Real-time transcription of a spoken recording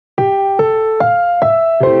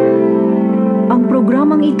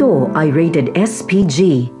Programang ito ay rated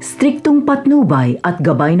SPG. Striktong patnubay at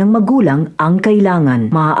gabay ng magulang ang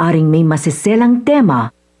kailangan. Maaaring may masiselang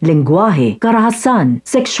tema, lengguwahe, karahasan,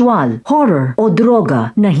 sexual, horror o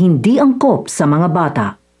droga na hindi angkop sa mga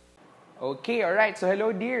bata. Okay, alright. So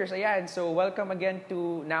hello dears. Ayan. So welcome again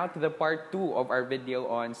to the part 2 of our video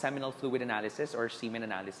on seminal fluid analysis or semen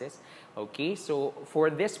analysis. Okay, so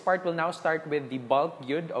for this part, we'll now start with the bulk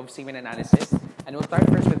yud of semen analysis. And we'll start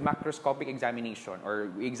first with macroscopic examination, or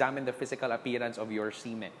we examine the physical appearance of your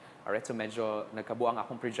semen. Alright, so medyo nagkabuang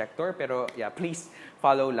akong projector, pero yeah, please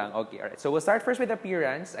follow lang. Okay, alright. So we'll start first with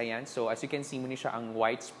appearance. Ayan, so as you can see, muna siya ang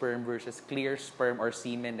white sperm versus clear sperm or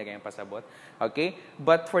semen na ganyan pasabot. Okay,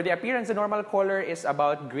 but for the appearance, the normal color is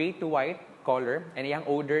about gray to white color, and yung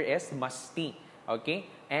odor is musty. Okay,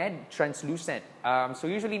 and translucent. So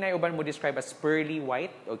usually, naiuban mo describe as pearly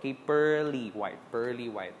white. Okay, pearly white.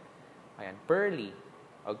 Ayan, pearly.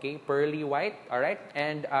 Okay, pearly white. Alright,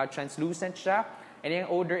 and translucent siya. And yung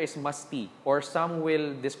odor is musty. Or some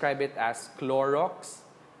will describe it as Clorox.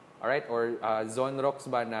 Alright, or Zonrox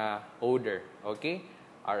ba na odor. Okay,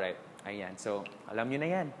 alright. Ayan, so alam nyo na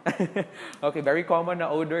yan. Okay, very common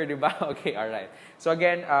na odor, di ba? Okay, alright. So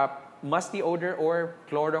again, musty odor or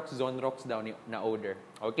Clorox, Zonrox daw na odor.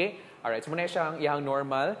 Okay, alright. So muna siyang yung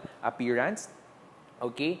normal appearance.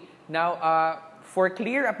 Okay, now, for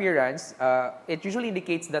clear appearance, it usually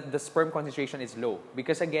indicates that the sperm concentration is low.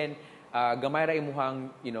 Because again, gamay ra imuhang,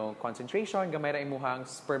 concentration, gamay ra imuhang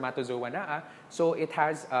spermatozoa naa. So it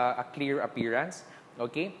has a clear appearance.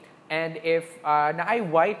 Okay? And if naay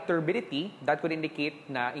white turbidity, that could indicate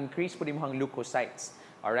na increase po imuhang leukocytes.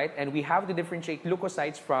 Alright? And we have to differentiate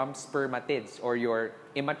leukocytes from spermatids or your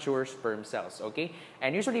immature sperm cells. Okay?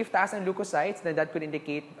 And usually if taas ang leukocytes, then that could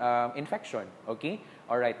indicate infection. Okay?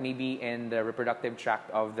 Alright, maybe in the reproductive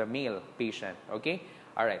tract of the male patient. Okay?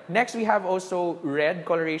 Alright. Next, we have also red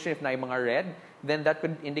coloration. If na mga red, then that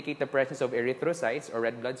could indicate the presence of erythrocytes or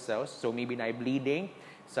red blood cells. So maybe na bleeding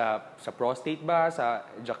sa prostate ba, sa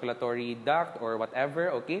ejaculatory duct or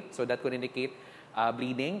whatever. Okay? So that could indicate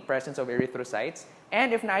bleeding, presence of erythrocytes.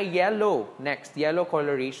 And if na yellow, next, yellow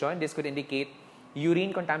coloration, this could indicate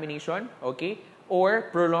urine contamination. Okay?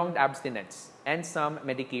 Or prolonged abstinence and some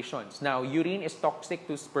medications. Now, urine is toxic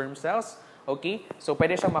to sperm cells. Okay? So,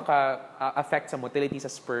 pwede siyang maka-affect sa motility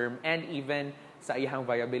sa sperm and even sa iyang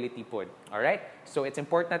viability po. Alright? So, it's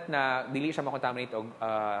important na dili siya makontaminate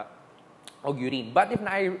og urine. But if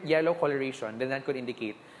na yellow coloration, then that could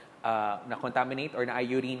indicate na contaminate or na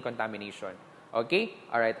urine contamination. Okay?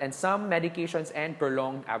 Alright. And some medications and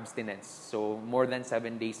prolonged abstinence. So, more than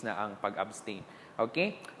 7 days na ang pag-abstain.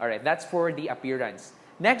 Okay? Alright. That's for the appearance.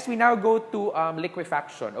 Next, we now go to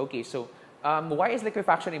liquefaction. Okay, so why is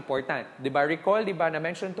liquefaction important? Diba, recall, diba,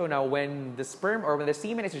 na-mention to now when the sperm or when the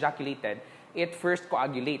semen is ejaculated, it first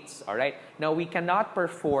coagulates. Alright? Now, we cannot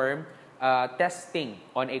perform testing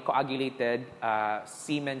on a coagulated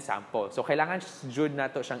semen sample. So, kailangan jud na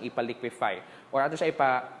to siyang ipaliquefy or ato siya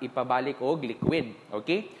ipabalik og liquid.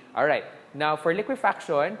 Okay? Alright. Now, for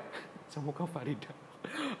liquefaction, sa mukhang Farida.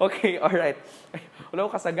 Okay, alright. Wala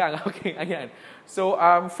ko kasagang. Okay, ayan. So,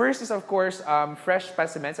 first is of course, fresh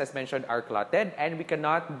specimens, as mentioned, are clotted, and we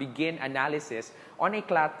cannot begin analysis on a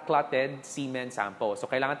clotted semen sample.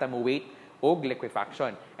 So, kailangan tayo wait og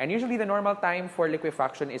liquefaction. And usually, the normal time for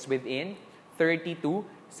liquefaction is within 30 to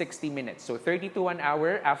 60 minutes. So, 30 to 1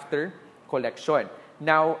 hour after collection.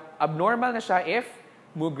 Now, abnormal na siya if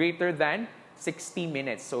greater than 60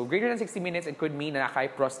 minutes. So, greater than 60 minutes, it could mean na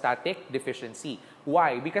nakay prostatic deficiency.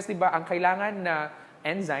 Why? Because, diba, ang kailangan na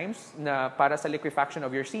enzymes na para sa liquefaction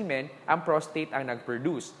of your semen, ang prostate ang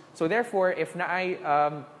nag-produce. So, therefore, if naay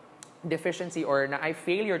deficiency or naay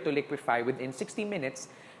failure to liquefy within 60 minutes,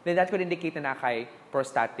 then that could indicate na nakay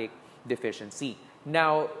prostatic deficiency.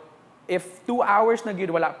 Now, if 2 hours na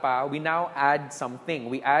gyud wala pa, we now add something.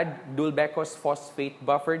 We add dulbecose phosphate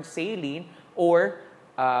buffered saline or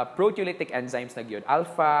proteolytic enzymes na gyud,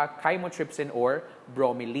 alpha, chymotrypsin, or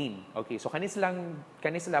bromelain. Okay, so kanisila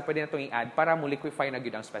pwede na itong i-add para mo liquefy na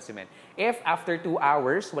gyud ang specimen. If after 2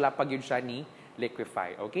 hours, wala pa gyud siya ni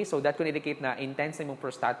liquefy. Okay, so that could indicate na intense na yung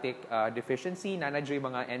prostatic deficiency, na nadyo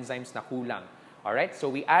yung mga enzymes na kulang. Alright, so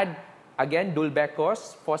we add, again,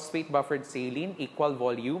 dulbecose, phosphate buffered saline, equal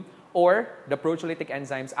volume, or the proteolytic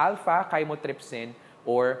enzymes alpha, chymotrypsin,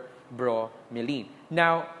 or bromelain.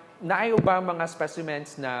 Now, naay ba mga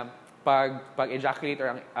specimens na pag-ejaculate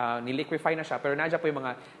or niliquefy na siya, pero nadya po yung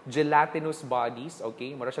mga gelatinous bodies,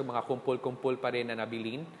 okay? Mura siya mga kumpul-kumpul pa rin na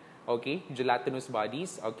nabilin, okay? Gelatinous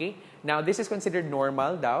bodies, okay? Now, this is considered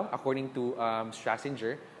normal daw, according to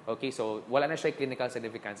Strassinger, Okay, so wala na siya clinical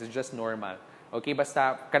significance. It's just normal. Okay,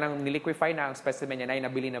 basta kanang niliquify na ang specimen niya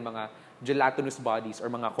na nabili ng mga gelatinous bodies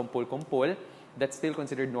or mga kumpul-kumpul, that's still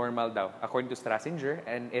considered normal daw, according to Strassinger,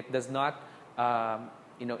 and it does not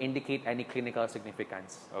indicate any clinical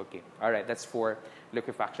significance. Okay, all right, that's for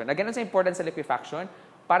liquefaction. Again, ang importance sa liquefaction,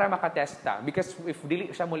 para makatest ta. Because if dili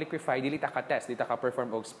siya mo liquefy, dili ta ka-test, dili ta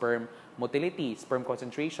ka-perform og sperm motility, sperm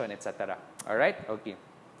concentration, etc. Alright? Okay.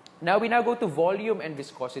 Now, we now go to volume and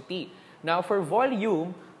viscosity. Now, for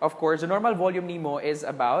volume, of course, the normal volume nimo is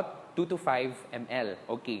about 2 to 5 ml.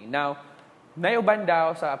 Okay. Now, nayuban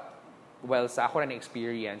daw sa ako na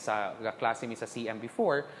experience sa klase mi sa CM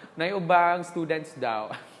before, nayubang students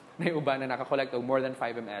daw, nayuban na nakakollect og more than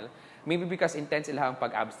 5 ml. Maybe because intense ilahang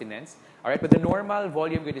pag-abstinence. Alright, but the normal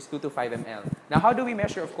volume good is 2 to 5 ml. Now, how do we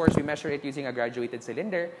measure? Of course, we measure it using a graduated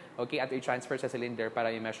cylinder. Okay, at i-transfer sa cylinder para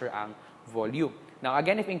i-measure ang volume. Now,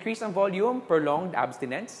 again, if increase ang volume, prolonged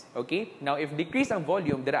abstinence. Okay? Now, if decrease ang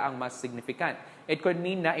volume, dira ang mas significant. It could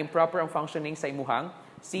mean na improper ang functioning sa imuhang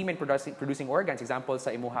semen producing organs. Example, sa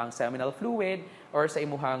imuhang seminal fluid or sa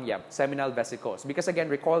imuhang seminal vesicles. Because again,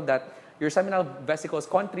 recall that your seminal vesicles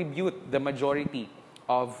contribute the majority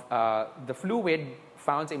of the fluid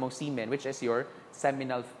found sa imong semen, which is your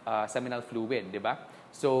seminal fluid, di ba?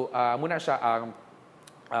 So, muna siya,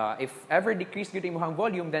 if ever decrease yung imong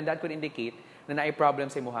volume, then that could indicate na naay problem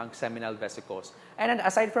sa imong seminal vesicles. And then,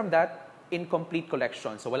 aside from that, incomplete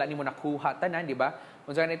collection. So, wala ni mo nakuha tanan, di ba?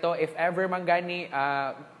 Unsa nito, if ever man gani,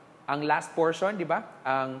 ang last portion, di ba?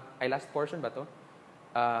 Last portion ba to?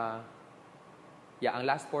 Ang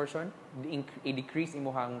last portion, i-decrease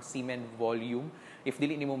imuhang semen volume. If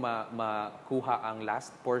dili nimo makuha ang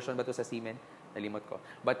last portion ba to sa semen, nalimot ko.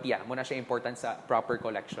 But muna siya important sa proper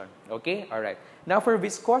collection. Okay? All right. Now for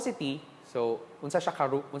viscosity, so unsa siya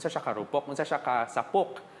karupok, unsa siya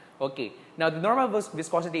kasapok. Okay. Now the normal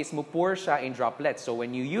viscosity is mo pour siya in droplets. So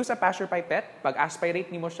when you use a Pasteur pipette, pag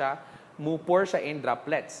aspirate nimo siya, mo pour siya in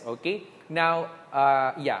droplets. Okay? Now,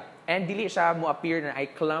 and dili siya mo appear na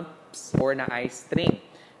ay clumps or na ay string.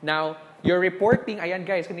 Now, your reporting, ayan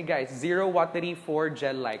guys, 0 watery, 4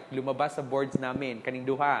 gel-like. Lumabas sa boards namin, kaning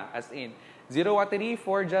duha, as in. 0 watery,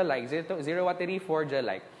 4 gel-like. 0 watery, 4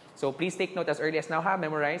 gel-like. So please take note as early as now,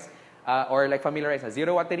 memorize, or like familiarize na.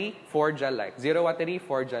 0 watery, 4 gel-like. 0 watery,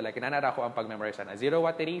 4 gel-like. Inanara ko ang pag-memorize na. 0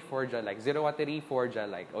 watery, 4 gel-like. 0 watery, 4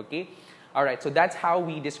 gel-like. Okay? Alright, so that's how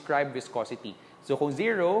we describe viscosity. So kung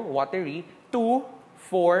 0, watery, 2,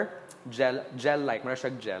 4, gel-like. Mara siya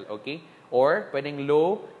gel, okay? Or pwedeng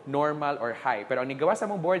low, normal, or high. Pero ang nigawa sa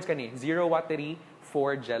mong boards kani, 0 watery,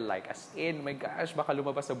 4 gel-like. As in, oh my gosh, baka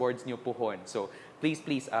lumabas sa boards niyo puhon. So, please,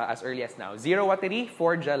 as early as now. 0 watery,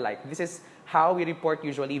 4 gel-like. This is how we report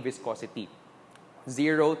usually viscosity.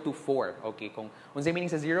 0 to 4. Okay, kung unsay meaning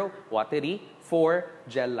sa 0, watery, 4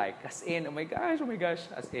 gel-like. As in, oh my gosh,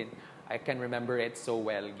 as in. I can remember it so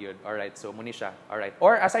well, good. Alright, so muni siya. Alright.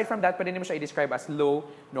 Or aside from that, pwede naman siya i-describe as low,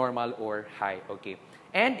 normal, or high. Okay.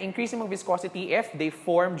 And increasing ng viscosity if they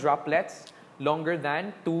form droplets longer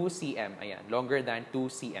than 2 cm. Ayan, longer than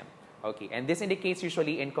 2 cm. Okay, and this indicates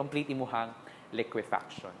usually incomplete imuhang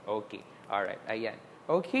liquefaction. Okay, alright, ayan.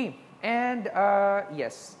 Okay, and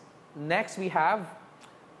yes, next we have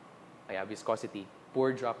viscosity,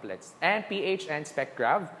 poor droplets, and pH and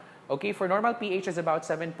specgrav. Okay, for normal pH is about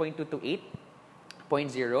 7.2 to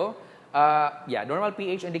 8.0. Normal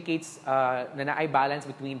pH indicates na naay balance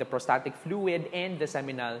between the prostatic fluid and the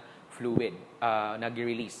seminal fluid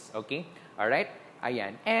nag-release. Okay? Alright?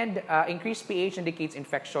 Ayan. And increased pH indicates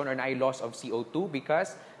infection or naay loss of CO2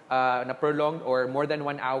 because na prolonged or more than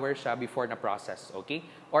 1 hour siya before na process. Okay?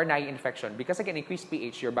 Or naay infection. Because again, increased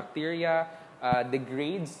pH, your bacteria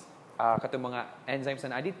degrades katong mga enzymes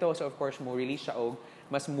na dito. So of course, mo release siya og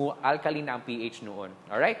mas mo alkaline na ang pH noon.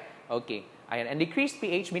 Alright? Okay. Ayan. And decreased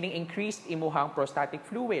pH meaning increased imuhang prostatic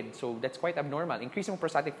fluid. So that's quite abnormal. Increased imong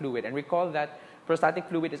prostatic fluid. And recall that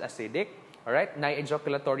prostatic fluid is acidic. Alright? Na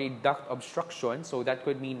ejaculatory duct obstruction. So that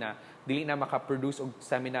could mean na dili na maka-produce og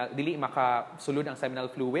seminal, dili makasulod ang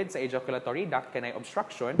seminal fluid sa ejaculatory duct kanay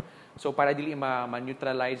obstruction. So para dili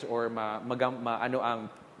ma-neutralize or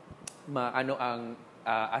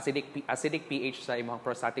acidic pH sa imong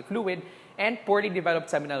prostatic fluid, and poorly developed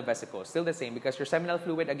seminal vesicles. Still the same because your seminal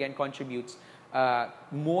fluid again contributes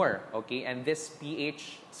more, okay? And this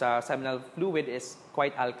pH sa seminal fluid is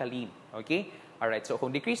quite alkaline, okay? Alright, so kung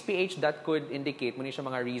decreased pH, that could indicate muna siya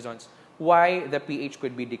mga reasons why the pH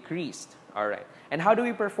could be decreased. Alright. And how do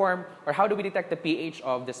we perform or how do we detect the pH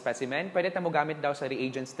of the specimen? Pwede tamo gamit daw sa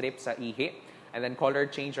reagent strip sa ihi. And then color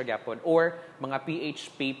change ra gyapon or mga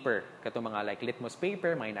pH paper kato mga like litmus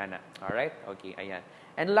paper mga inana. All right? Okay, ayan.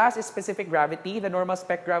 And last is specific gravity. The normal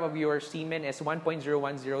spectrum of your semen is 1.0102,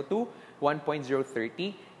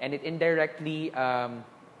 1.030, and it indirectly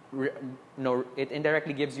it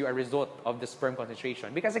indirectly gives you a result of the sperm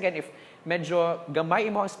concentration. Because again, if medyo gamay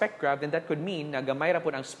imo ang spectra, then that could mean na gamay ra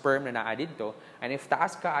pud ang sperm na naa didto. And if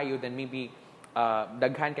taas kaayo, then maybe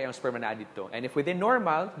daghan kayong sperm na naa didto. And if within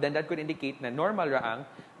normal, then that could indicate na normal ra ang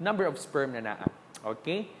number of sperm na naa.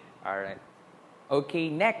 Okay? Alright.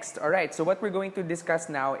 Okay, next. Alright, so what we're going to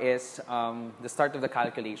discuss now is the start of the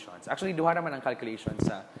calculations. Actually, duha naman ang calculations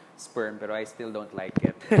sa sperm, pero I still don't like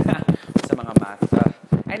it. Sa mga math.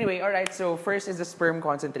 Anyway, all right, so first is the sperm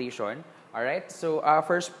concentration. All right, so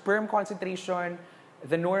for sperm concentration,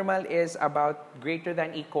 the normal is about greater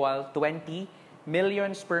than equal 20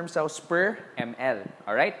 million sperm cells per ml.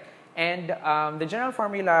 All right, and the general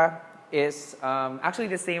formula is actually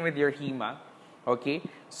the same with your HEMA. Okay,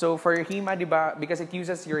 so for your HEMA, diba, because it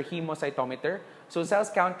uses your hemocytometer, so cells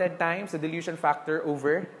counted times the dilution factor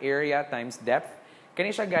over area times depth.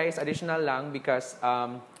 Kani siya guys, additional lang because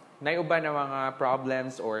naiuban na mga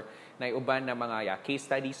problems or naiuban na mga case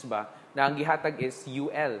studies ba na ang gihatag is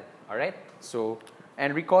UL. Alright? So,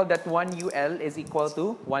 and recall that 1 UL is equal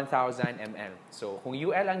to 1,000 ml. So, kung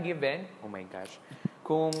UL ang given, oh my gosh,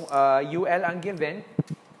 kung UL ang given,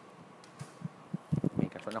 may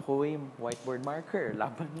karon ako yung whiteboard marker,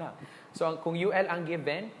 laban na. So, kung UL ang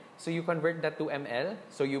given, so you convert that to ml,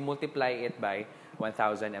 so you multiply it by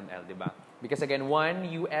 1,000 ml, di ba? Because again, 1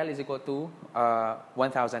 UL is equal to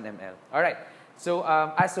 1,000 ml. Alright. So,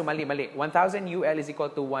 so mali. 1,000 UL is equal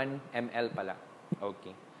to 1 ml pala.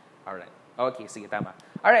 Okay. Alright. Okay, sige, tama.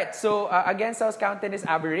 Alright, so again, cells counted is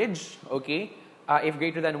average. Okay. If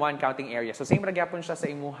greater than 1 counting area. So, same ragyapon siya sa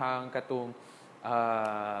imuhang katong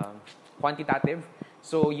quantitative.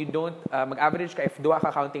 So, you don't, mag-average ka if duha ka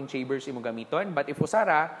counting chambers imo gamiton. But if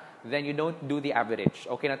usara, then you don't do the average.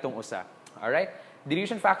 Okay na tong usa. Alright.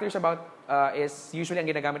 Dilution factors is usually ang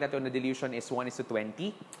ginagamit nato na dilution is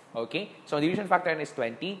 1:20. Okay? So, ang dilution factor is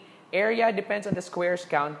 20. Area depends on the squares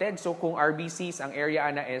counted. So, kung RBCs, ang area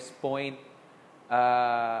na is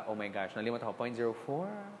oh my gosh, nalimot ako, 0.04?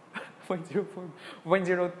 0.04?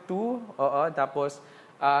 0.02? Oo, tapos,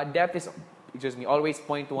 depth is, excuse me, always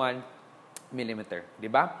 0.1 millimeter.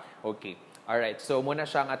 Diba? Okay. Alright, so muna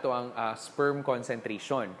siya ang ato ang sperm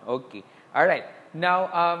concentration. Okay. Alright. Now,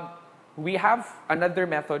 we have another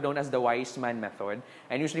method known as the Weissman method,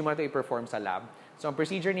 and usually mo ito i-perform sa lab. So, ang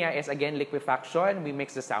procedure niya is, again, liquefaction. We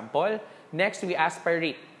mix the sample. Next, we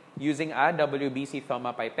aspirate using a WBC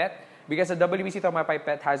Thoma pipette because the WBC Thoma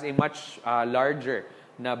pipette has a much larger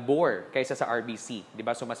na bore kaysa sa RBC.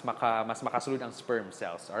 Diba? So, mas makasulod ang sperm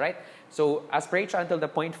cells. Alright? So, aspirate siya until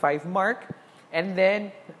the 0.5 mark. And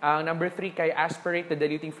then, number 3, kay aspirate the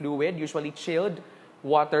diluting fluid, usually chilled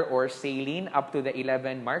water or saline up to the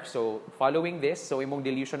 11 mark. So, following this, so imong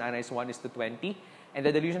dilution ana is 1:20, and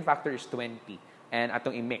the dilution factor is 20. And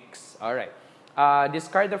atong i-mix. Alright.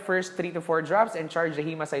 Discard the first 3 to 4 drops and charge the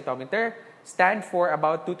hemocytometer. Stand for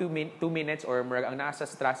about 2 minutes or ang nasa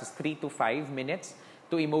stress is 3 to 5 minutes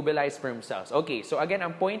to immobilize sperm cells. Okay, so again,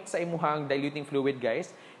 ang point sa imuhang diluting fluid,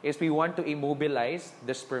 guys, is we want to immobilize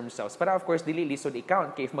the sperm cells. Pero of course, dili lisod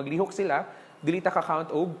i-count. Kaya if maglihok sila, dili ta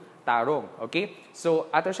ka-count og tarong. Okay?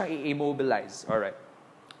 So, ato siyang i-immobilize. Alright.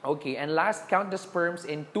 Okay, and last, count the sperms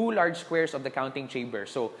in 2 large squares of the counting chamber.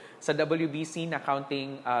 So, sa WBC na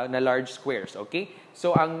counting na large squares. Okay?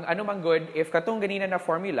 So, ang ano man good, if katong ganina na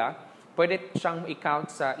formula, pwede siyang i-count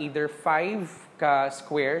sa either 5 ka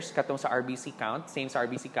squares, katong sa RBC count, same sa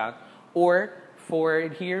RBC count, or for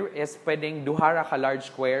here is pwedeng duhara ka large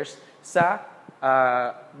squares sa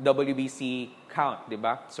WBC count, di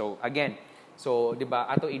ba? So, again, so, di ba,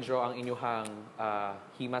 ato i-draw ang inyuhang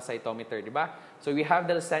hemocytometer, di ba? So, we have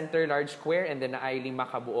the center large square and then naay 5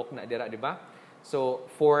 kabuok na dira, di ba? So,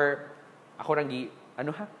 for, ako rangi,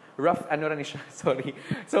 ano ha? Rough, ano rin siya, sorry.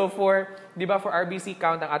 So, for, di ba, for RBC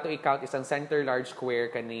count, ang ato i-count is ang center large square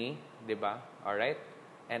kani, di ba? Alright?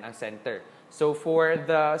 And ang center. So, for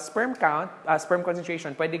the sperm count, sperm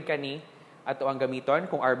concentration, pwede kani, ato ang gamiton,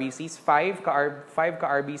 kung RBCs, 5 ka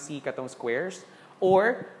RBC katong squares,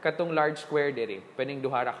 or katong large square dire, pwedeng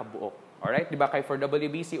duhara ka buok. Alright? Diba? Kay for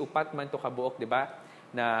WBC, upat man to ka buok, diba?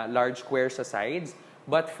 Na large square sa sides.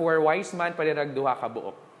 But for Weissman, pwede rag duha ka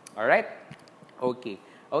buok. Alright? Okay.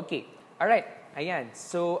 Okay. Alright. Ayan.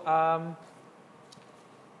 So,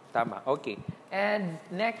 tama. Okay. And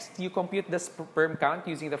next, you compute the sperm count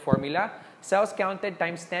using the formula. Cells counted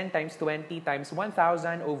times 10 times 20 times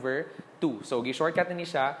 1,000 over 2. So, gi-shortcut na ni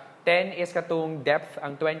siya. 10 is katong depth,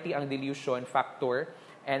 ang 20 ang dilution factor,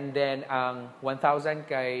 and then ang 1,000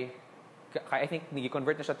 kay I think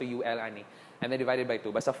nag-convert na siya to UL ani, and then divided by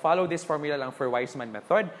 2. Basta follow this formula lang for Weissman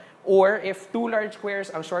method. Or if 2 large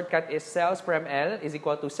squares, ang shortcut is cells per ml is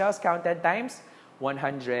equal to cells counted times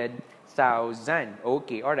 100,000.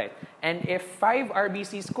 Okay, alright. And if 5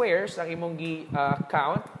 RBC squares ang imong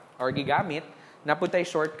count or gigamit, napuntay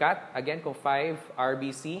shortcut, again kung 5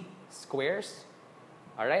 RBC squares,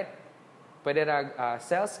 alright, pwede na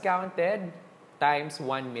cells counted times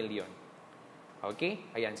 1 million. Okay?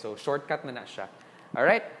 Ayan, so shortcut na siya.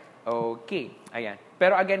 Alright? Okay. Ayan.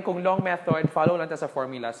 Pero again, kung long method, follow lang ta sa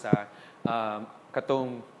formula sa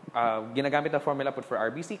katong ginagamit na formula put for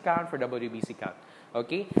RBC count, for WBC count.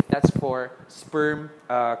 Okay? That's for sperm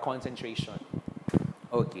concentration.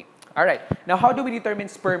 Okay. Alright. Now, how do we determine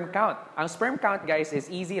sperm count? Ang sperm count, guys, is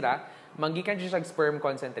easy ra. Manggikan siya sa sperm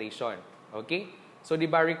concentration. Okay? So, di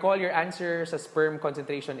ba, recall your answer sa sperm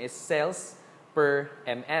concentration is cells per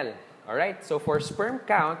ml. Alright? So, for sperm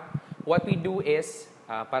count, what we do is,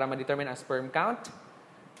 para ma-determine ang sperm count,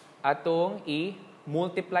 atong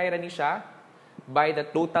i-multiply ra ni siya by the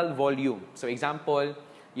total volume. So, example,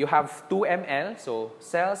 you have 2 ml, so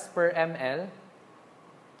cells per ml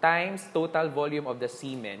times total volume of the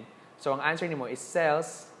semen. So, ang answer nimo is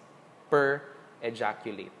cells per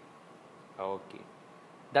ejaculate. Okay.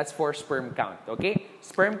 That's for sperm count. Okay?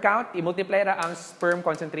 Sperm count, i-multiply ra ang sperm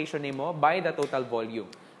concentration nimo by the total volume.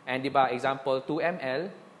 And di ba, example, 2 ml.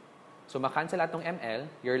 So, makancel atong ml,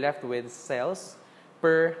 you're left with cells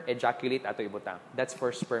per ejaculate ato ibutang. That's for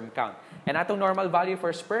sperm count. And atong normal value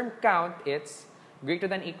for sperm count, it's greater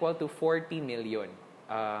than equal to 40 million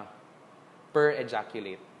per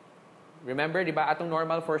ejaculate. Remember, di ba, atong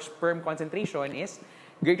normal for sperm concentration is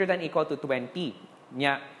greater than equal to 20.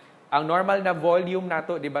 Nya, ang normal na volume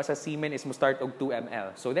nato, di ba, sa semen is mo start og 2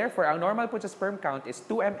 ml. So, therefore, ang normal po sa sperm count is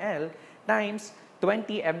 2 ml times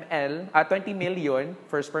 20 million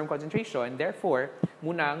for sperm concentration. Therefore,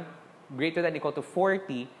 munang greater than equal to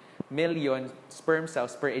 40 million sperm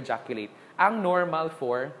cells per ejaculate. Ang normal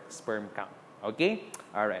for sperm count. Okay?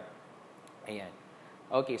 Alright. Ayan.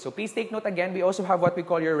 Okay, so please take note again, we also have what we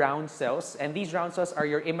call your round cells. And these round cells are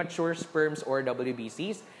your immature sperms or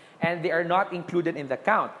WBCs. And they are not included in the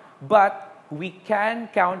count. But we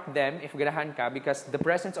can count them if ganahan ka because the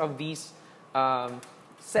presence of these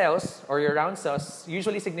cells or your round cells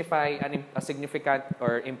usually signify a significant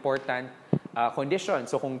or important condition.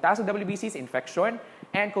 So kung taas ang WBCs, infection,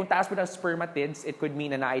 and kung taas po ng spermatids, it could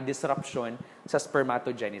mean na naay disruption sa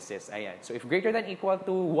spermatogenesis. Ayan. So if greater than equal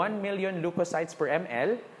to 1 million leukocytes per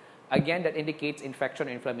ml, again, that indicates infection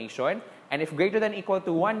or inflammation. And if greater than equal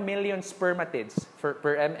to 1 million spermatids per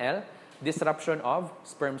ml, disruption of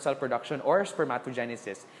sperm cell production or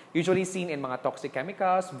spermatogenesis, usually seen in mga toxic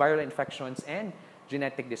chemicals, viral infections, and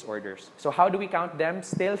genetic disorders. So how do we count them?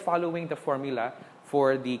 Still following the formula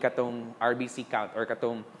for the katong RBC count or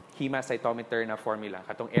katong hemocytometer na formula.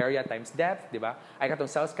 Katong area times depth, di ba? Ay katong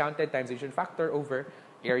cells counted times dilution factor over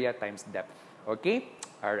area times depth. Okay?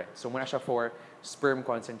 Alright. So muna siya for sperm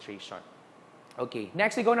concentration. Okay.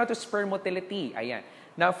 Next, we go now to sperm motility. Ayan.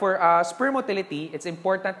 Now, for sperm motility, it's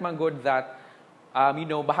important man good that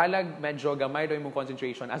bahalag medyo gamay do yung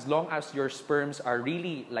concentration as long as your sperms are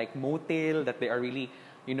really like motile, that they are really,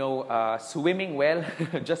 swimming well,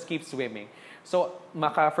 just keep swimming. So,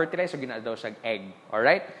 maka-fertilize or ginadaw siyang egg.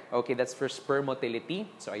 Alright? Okay, that's for sperm motility.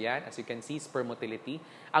 So, ayan, as you can see, sperm motility.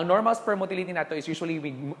 Ang normal sperm motility nato is usually,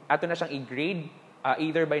 ato na siyang i-grade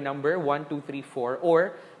either by number 1, 2, 3, 4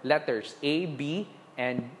 or letters A, B,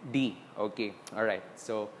 and D. Okay, alright.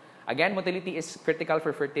 So, again, motility is critical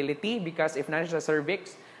for fertility because if nasa sa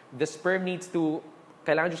cervix, the sperm needs to,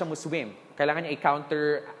 kailangan siya mo swim. Kailangan niya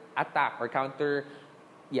i-counter attack or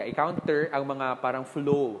i-counter ang mga parang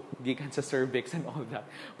flow gikan sa cervix and all that.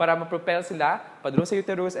 Para ma-propel sila padulong sa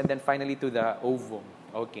uterus and then finally to the ovum.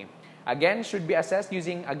 Okay. Again, should be assessed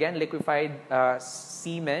using, again, liquefied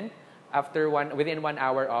semen within 1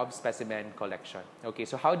 hour of specimen collection. Okay,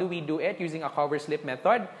 so how do we do it? Using a cover slip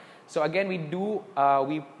method. So again,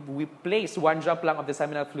 we place 1 drop lang of the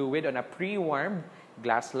seminal fluid on a pre-warmed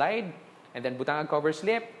glass slide, and then butang ang cover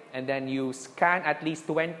slip, and then you scan at least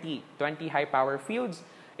 20 high-power fields,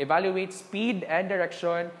 evaluate speed and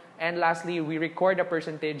direction, and lastly, we record a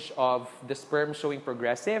percentage of the sperm showing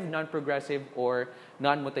progressive, non-progressive, or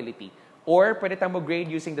non-motility. Or pwede tayo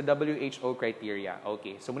grade using the WHO criteria.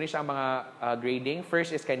 Okay, so muna siya ang mga grading.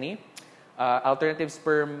 First is kani, alternative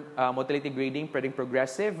sperm motility grading, pwedeng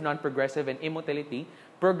progressive, non-progressive, and immotility.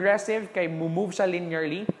 Progressive, kay move siya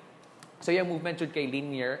linearly. So yung movement should kay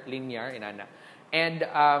linear, inana. And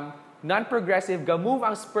Non-progressive, gamove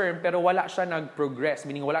ang sperm pero wala siya nag-progress,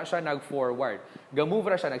 meaning wala siya nag-forward. Gamove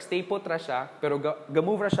ra siya, nag-stay put ra siya, pero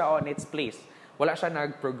gamove ra siya on its place. Wala siya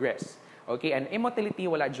nag-progress. Okay, and immotility,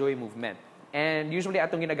 wala joy movement. And usually,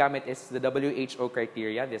 atong ginagamit is the WHO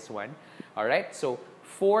criteria, this one. Alright, so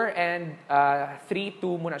 4 and 3,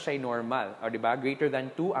 2 muna siya normal. O, diba? Greater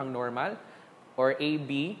than 2 ang normal, or A,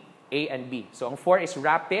 B, A and B. So, ang 4 is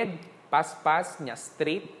rapid, pass-pass, niya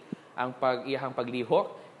straight, ang iyahang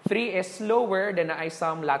paglihok. 3 is slower than na ay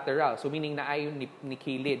some lateral. So, meaning na ay ni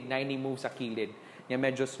kilid, na ay ni move sa kilid. Niya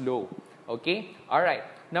medyo slow. Okay? Alright.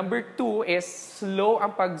 Number 2 is slow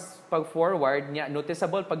ang pag-forward niya.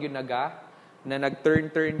 Noticeable pag yung na nag-turn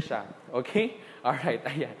siya. Okay? Alright,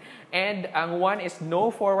 ayan. And ang 1 is no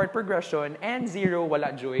forward progression and 0, wala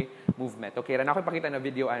joy movement. Okay, ran ako ipakita na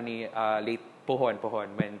video ani late pohon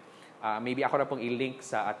when maybe ako na pong i-link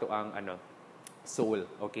sa ato ang soul,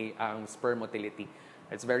 okay, ang sperm motility.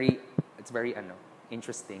 It's very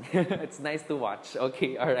interesting. It's nice to watch.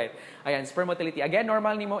 Okay, all right. Ayan, sperm motility. Again,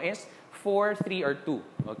 normal nimo is 4, 3 or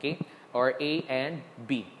 2, okay? Or A and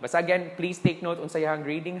B. Basta again, please take note unsa yang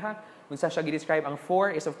grading ha. Unsa siya gi-describe, ang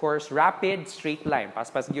 4 is of course rapid straight line,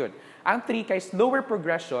 paspas gyud. Ang 3 kay slower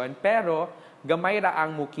progression pero gamay ra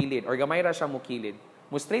ang mukilid or gamay ra siya mukilid.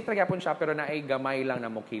 Mo straight ra gyapon siya pero naay gamay lang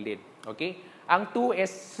na mukilid. Okay? Ang 2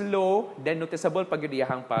 is slow, then noticeable pag gyud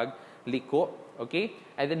iyang pagliko. Okay?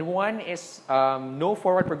 And then 1 is no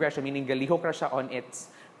forward progression, meaning galihok ra siya on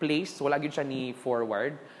its place, wala gyud siya ni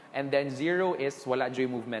forward. And then 0 is wala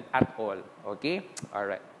joy movement at all. Okay? All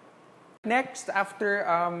right. Next, after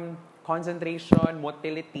concentration,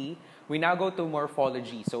 motility, we now go to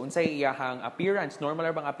morphology. So, unsay iyahang appearance?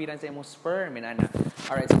 Normal bang appearance sa imong sperm?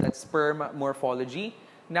 All right, so that's sperm morphology.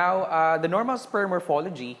 Now, the normal sperm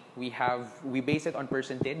morphology, we base it on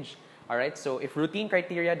percentage. All right, so if routine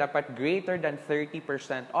criteria, dapat greater than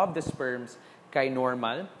 30% of the sperms kay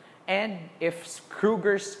normal. And if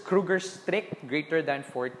Kruger's strict, greater than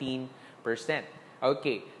 14%.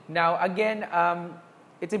 Okay, now again,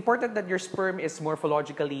 it's important that your sperm is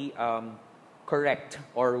morphologically correct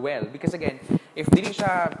or well. Because again, if dili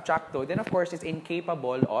siya tsakto, then of course, it's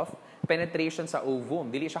incapable of penetration sa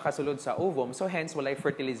ovum. Dili siya kasulod sa ovum, so hence, walay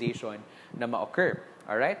fertilization na ma-occur.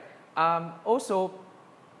 Alright? Also,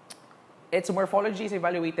 its morphology is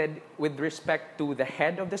evaluated with respect to the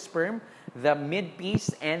head of the sperm, the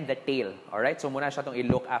midpiece, and the tail. Alright? So, muna siya itong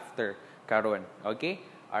i-look after karon. Okay?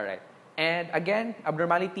 Alright. And again,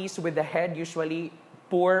 abnormalities with the head usually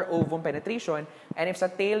poor ovum penetration, and if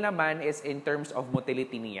sa tail naman is in terms of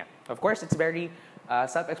motility niya. Of course, it's very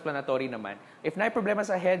self-explanatory naman. If na problema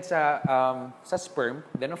sa head sa sperm,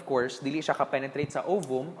 then of course, dili siya ka-penetrate sa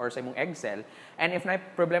ovum or sa imong egg cell. And if na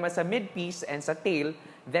problema sa midpiece and sa tail,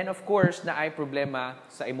 then of course, na ay problema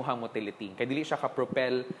sa imuhang motility. Kaya dili siya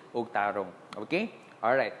ka-propel og tarong. Okay?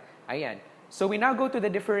 Alright. Ayan. So we now go to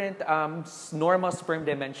the different normal sperm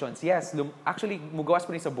dimensions. Yes, actually, mugawas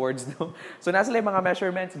po ni sa boards. No? So nasa lang mga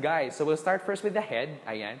measurements, guys. So we'll start first with the head.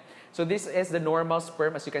 Ayan. So this is the normal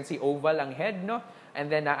sperm. As you can see, oval ang head, no?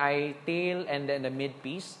 And then ay tail, and then the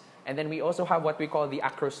mid-piece. And then we also have what we call the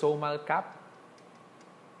acrosomal cap.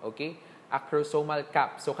 Okay? Acrosomal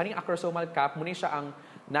cap. So kaning acrosomal cap, muna siya ang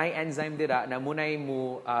enzyme dira na munay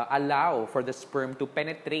mo allow for the sperm to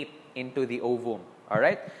penetrate into the ovum.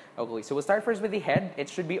 Alright? Okay, so we'll start first with the head. It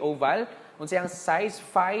should be oval. Unsay ang size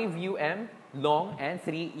 5 UM long and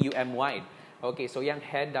 3 UM wide. Okay, so yung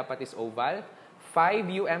head dapat is oval. 5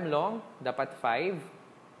 UM long, dapat 5.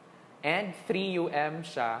 And 3 UM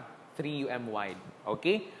siya, 3 UM wide.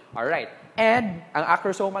 Okay? Alright. And ang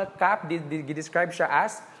acrosomal cap, describe siya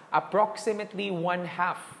as approximately 1/2.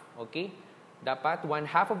 Okay? Dapat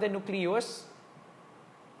 1/2 of the nucleus.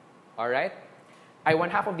 Alright? Ay,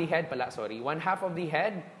 1/2 of the head pala, sorry. 1/2 of the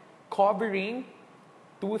head covering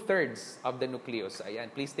 2/3 of the nucleus. Ayan,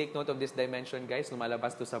 please take note of this dimension, guys.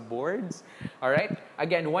 Lumalabas to sa boards. Alright?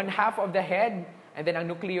 Again, 1/2 of the head, and then ang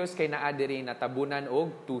nucleus kay naa diri natabunan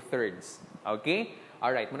og 2/3. Okay?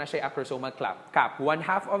 Alright, muna siya acrosomal cap.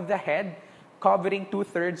 1/2 of the head covering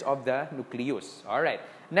 2/3 of the nucleus. Alright.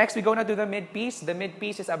 Next, we go na to the mid-piece. The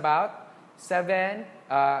mid-piece is about 7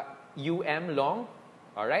 UM long.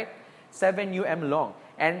 Alright? 7 UM long.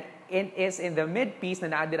 And it is in the mid-piece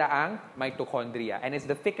na naadira ang mitochondria. And it's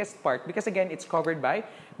the thickest part because again, it's covered by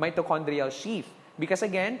mitochondrial sheath. Because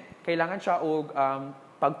again, kailangan siya og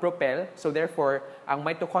pag-propel. So therefore, ang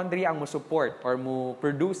mitochondria ang mo-support or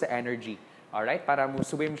mo-produce the energy. Alright? Para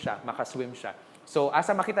mo-swim siya, makaswim siya. So,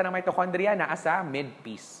 asa makita ng mitochondria na asa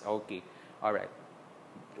mid-piece. Okay. Alright.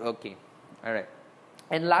 Okay. Alright.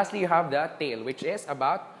 And lastly, you have the tail, which is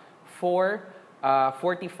about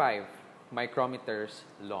 45 micrometers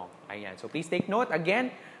long. Ayan. So please take note,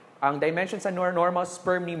 again, ang dimensions sa normal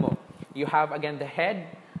sperm nimo. You have, again, the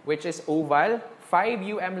head, which is oval, 5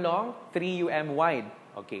 UM long, 3 UM wide.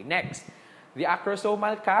 Okay, next. The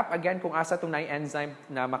acrosomal cap, again, kung asa itong enzyme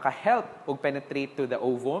na maka-help o penetrate to the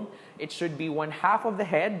ovum, it should be 1/2 of the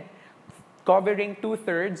head, covering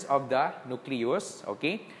 2/3 of the nucleus.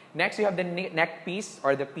 Okay? Next, you have the neck piece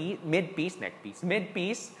or the mid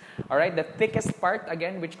piece. All right, the thickest part,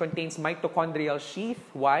 again, which contains mitochondrial sheath.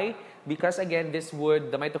 Why? Because, again,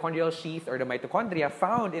 the mitochondrial sheath or the mitochondria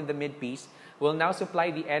found in the mid piece will now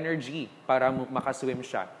supply the energy para makaswim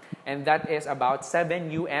siya. And that is about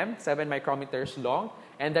 7 UM, 7 micrometers long.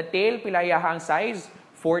 And the tail, pilayahang size,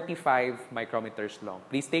 45 micrometers long.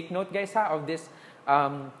 Please take note, guys, ha, of these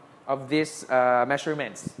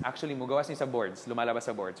measurements. Actually, mugawas niyo sa boards. Lumalabas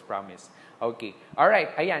sa boards, promise. Okay.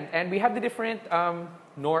 Alright, ayan. And we have the different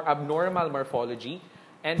abnormal morphology.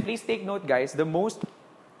 And please take note, guys, the most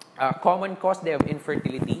common cause of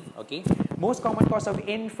infertility, okay? Most common cause of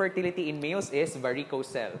infertility in males is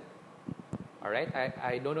varicocele. Alright?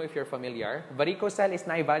 I don't know if you're familiar. Varicocele is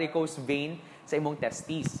na varicose vein sa imong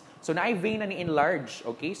testes. So, na vein na ni-enlarge,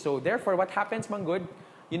 okay? So, therefore, what happens, manggod?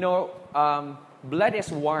 You know, blood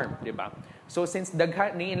is warm, di ba? So, since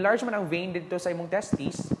ni-enlarge man ang vein dito sa imong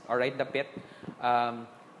testes, alright, dapit,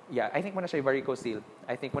 yeah, I think muna siya varicocele.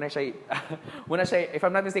 I think muna siya, if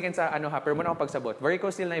I'm not mistaken sa pero muna akong pagsabot.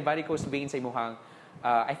 Varicocele na varicose vein sa imuhang,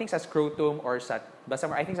 I think sa scrotum or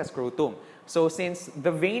I think sa scrotum. So since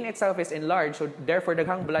the vein itself is enlarged, so therefore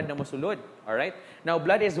daghang blood na mosulod. Alright? Now,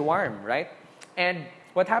 blood is warm, right? And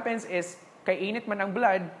what happens is, kay init man ang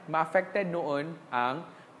blood, ma-affected noon ang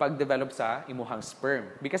pag-develop sa imuhang sperm.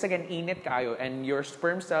 Because again, init kaayo, and your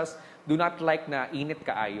sperm cells do not like na init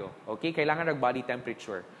kaayo. Okay? Kailangan ng body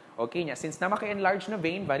temperature. Okay niya, since na maka-enlarge na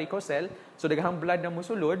vein, varicocele, so daghang blood na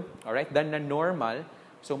musulod, alright, than na normal,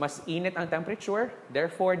 so mas init ang temperature,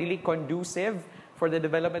 therefore, dili conducive for the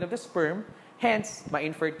development of the sperm, hence,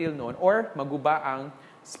 ma-infertile noon, or maguba ang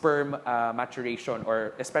sperm maturation,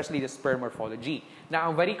 or especially the sperm morphology. Na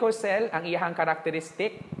ang varicocele, ang iyahang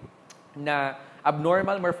characteristic na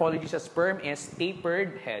abnormal morphology sa sperm is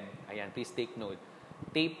tapered head. Ayan, please take note.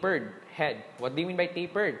 Tapered head. What do you mean by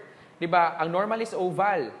tapered? Diba, ang normal is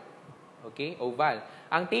oval. Okay? Oval.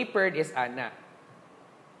 Ang tapered is ana.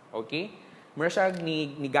 Okay? Mura siya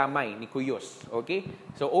ni gamay, ni kuyos. Okay?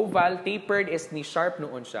 So, oval, tapered is ni sharp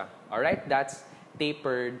noon siya. Alright? That's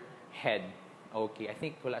tapered head. Okay. I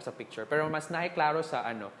think wala sa picture. Pero mas naiklaro sa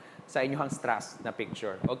sa inyong strass na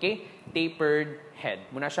picture. Okay? Tapered head.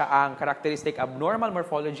 Muna siya ang characteristic abnormal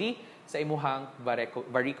morphology sa imuhang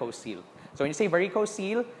varicocele. So when you say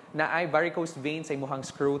varicocele, na ay varicose vein sa imuhang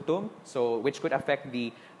scrotum, so which could affect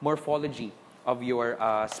the morphology of your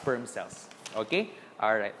sperm cells. Okay?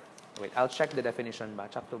 Alright. Wait, I'll check the definition ba?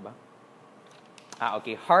 Chapto ba?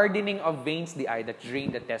 Okay. Hardening of veins that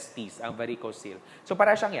drain the testes, ang varicocele. So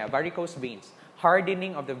para siyang varicose veins.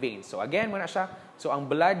 Hardening of the veins. So again, muna siya. So ang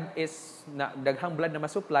blood is, daghang blood na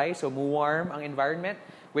masupply, so warm ang environment,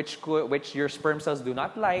 which your sperm cells do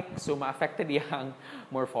not like, so ma-affected yung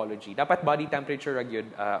morphology. Dapat body temperature yun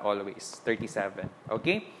always, 37.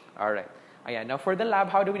 Okay? Alright. Ayan. Now, for the lab,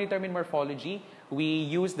 how do we determine morphology? We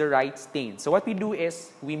use the right stain. So what we do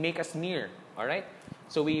is, we make a smear. Alright?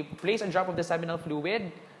 So we place a drop of the seminal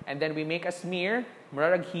fluid, and then we make a smear,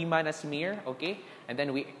 murarag hima na smear, okay? And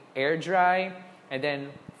then we air dry, and then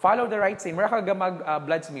follow the right stain. Murarag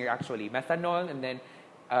blood smear, actually. Methanol, and then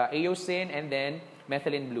eosin, and then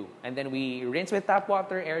methylene blue. And then we rinse with tap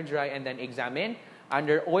water, air dry, and then examine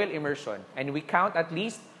under oil immersion. And we count at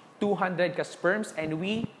least 200 ka sperms, and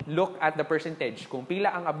we look at the percentage kung pila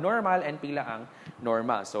ang abnormal and pila ang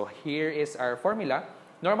normal. So here is our formula.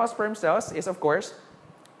 Normal sperm cells is, of course,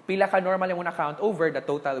 pila ka normal yung muna count over the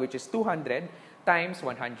total, which is 200 times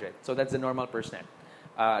 100. So that's the normal percent.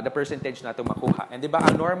 The percentage na ito makuha. And diba,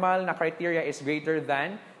 ang normal na criteria is greater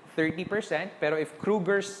than 30%, pero if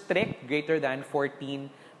Kruger's strict, greater than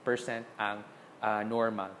 14% ang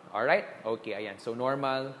normal. Alright? Okay, ayan. So,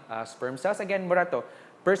 normal sperm cells. Again, mura to.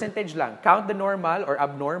 Percentage lang. Count the normal or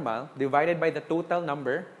abnormal divided by the total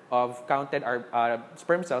number of counted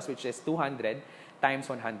sperm cells, which is 200 times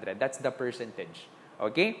 100. That's the percentage.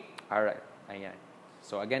 Okay? Alright. Ayan.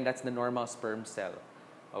 So, again, that's the normal sperm cell.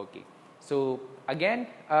 Okay. So, again,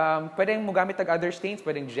 pwedeng mo gamit other stains.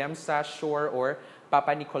 Pwedeng Gemsa, Shore, or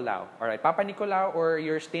Papa Nicolau. Alright, Papa Nicolau or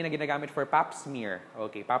your stain na ginagamit for pap smear.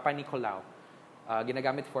 Okay, Papa Nicolau.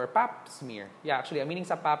 Ginagamit for pap smear. Yeah, actually, ang meaning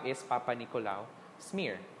sa pap is Papa Nicolau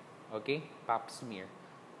smear. Okay, pap smear.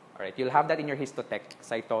 Alright, you'll have that in your histotech,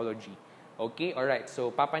 cytology. Okay, alright. So,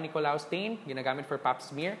 Papa Nicolau stain, ginagamit for pap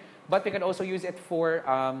smear. But we can also use it for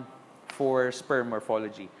sperm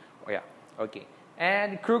morphology. Oh, yeah. Okay.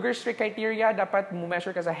 And Kruger's strict criteria, dapat mo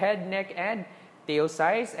measure ka sa head, neck, and tail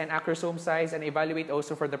size, and acrosome size, and evaluate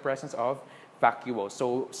also for the presence of vacuole.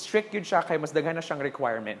 So, strict yun siya, kaya mas daghan na siyang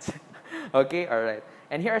requirements. Okay, alright.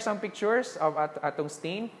 And here are some pictures of atong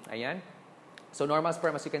stain. Ayan. So, normal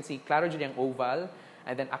sperm, as you can see, klaro dyan yung oval,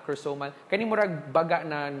 and then acrosomal. Kani murag baga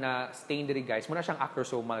na stain diri guys. Muna siyang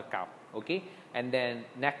acrosomal cap. Okay? And then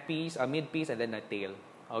neck piece, mid piece, and then a tail.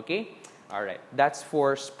 Okay? Alright. That's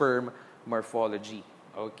for sperm morphology.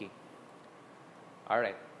 Okay.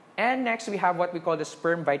 Alright. And next, we have what we call the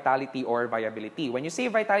sperm vitality or viability. When you say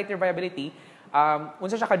vitality or viability,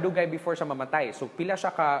 unsa siya kadugay before siya mamatay. So, pila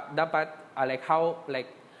siya ka, dapat,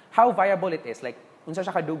 how viable it is. Like, unsa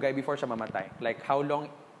siya kadugay before siya mamatay. Like, how long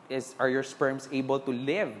are your sperms able to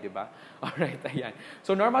live, di ba? Alright, ayan.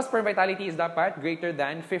 So, normal sperm vitality is dapat greater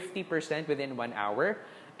than 50% within 1 hour.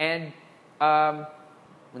 And,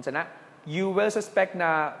 unsa na? You will suspect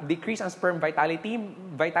na decrease ang sperm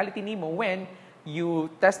vitality nimo when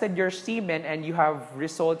you tested your semen and you have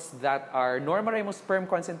results that are normal yung sperm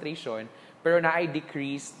concentration pero na ay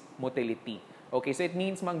decreased motility. Okay, so it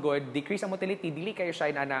means manggod, decrease ang motility, dili kayo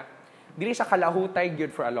siya dili siya kalahutay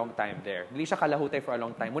good for a long time there. Dili siya kalahutay for a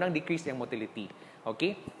long time. Munang decrease yung motility.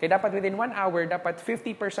 Okay? Kaya dapat within 1 hour, dapat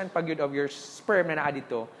 50% pa good of your sperm na naa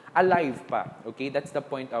dito, alive pa. Okay? That's the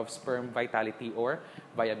point of sperm vitality or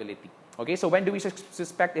viability. Okay? So when do we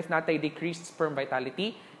suspect if natay decreased sperm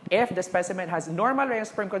vitality? If the specimen has normal ra yung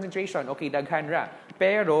sperm concentration, okay, daghan ra.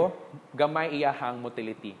 Pero gamay iyahang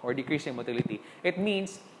motility or decrease yung motility. It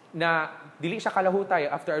means na dili siya kalahutay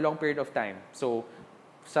after a long period of time. So,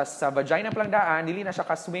 sa vagina pa lang daan, dili na siya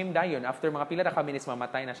ka-swim dayon. After mga pila na ka minutes,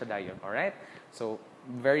 mamatay na siya dayon. Alright? So,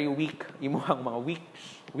 very weak. Imuhang mga weak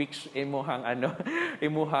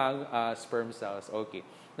imuhang sperm cells. Okay.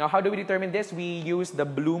 Now, how do we determine this? We use the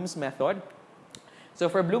Bloom's method. So,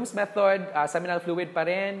 for Bloom's method, seminal fluid pa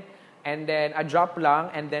rin, and then a drop lang,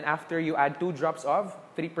 and then after you add 2 drops of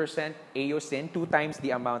 3% eosin, 2 times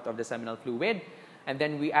the amount of the seminal fluid, and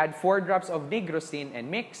then we add 4 drops of nigrosin and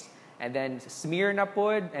mix, and then smear na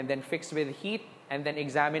pod, and then fix with heat, and then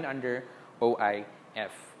examine under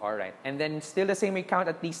OIF. Alright. And then still the same, we count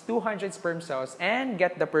at least 200 sperm cells and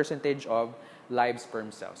get the percentage of live sperm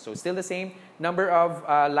cells. So still the same number of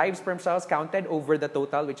live sperm cells counted over the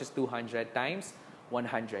total, which is 200 times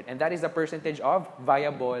 100. And that is the percentage of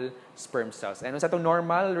viable sperm cells. And sa itong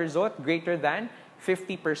normal result, greater than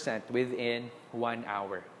 50% within 1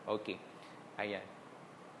 hour. Okay. Ayan.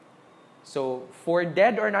 So, for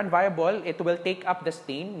dead or non-viable, it will take up the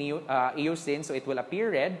stain, eosin, so it will appear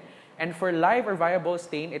red. And for live or viable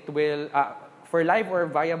stain, for live or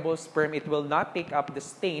viable sperm, it will not take up the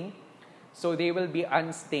stain, so they will be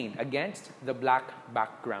unstained against the black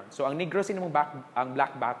background. So, ang nigrosin ang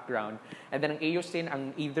black background, and then ang eosin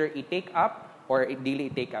ang either i-take up or dili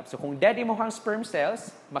i-take up. So, kung dead imohang sperm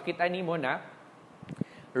cells, makita nimo na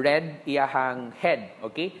red iyahang head,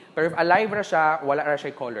 okay? Pero if alive ra siya, wala ra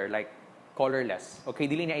siya color, like colorless. Okay,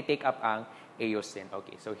 dili niya i-take up ang eosin.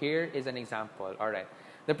 Okay, so here is an example. Alright.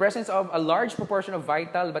 The presence of a large proportion of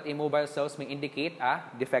vital but immobile cells may indicate a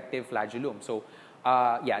defective flagellum. So,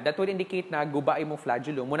 that would indicate na guba imong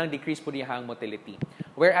flagellum, munang decrease po niyang motility.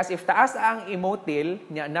 Whereas if taas ang imotil,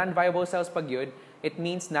 non-viable cells pag yun, it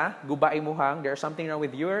means na guba imuhang, there's something wrong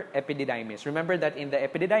with your epididymis. Remember that in the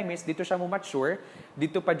epididymis, dito siya mo mature,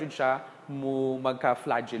 dito pa jud siya mo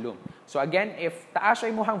magka-flagellum. So again, if taas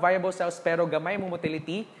siya imuhang viable cells pero gamay mo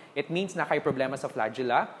motility, it means na kay problema sa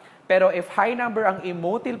flagella. Pero if high number ang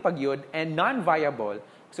imotil pag yun and non-viable,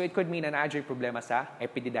 so it could mean an adjoy problema sa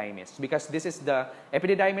epididymis. Because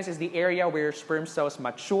epididymis is the area where sperm cells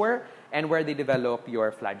mature and where they develop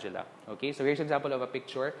your flagella. Okay, so here's an example of a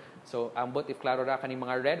picture. So, ambot if klaro ra kaning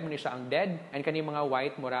mga red, muna siya ang dead, and kaning mga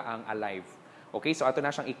white, mura ang alive. Okay, so ato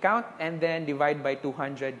na siyang i-count, and then divide by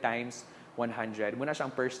 200 times 100. Muna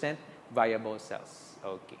siyang percent viable cells.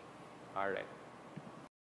 Okay, alright.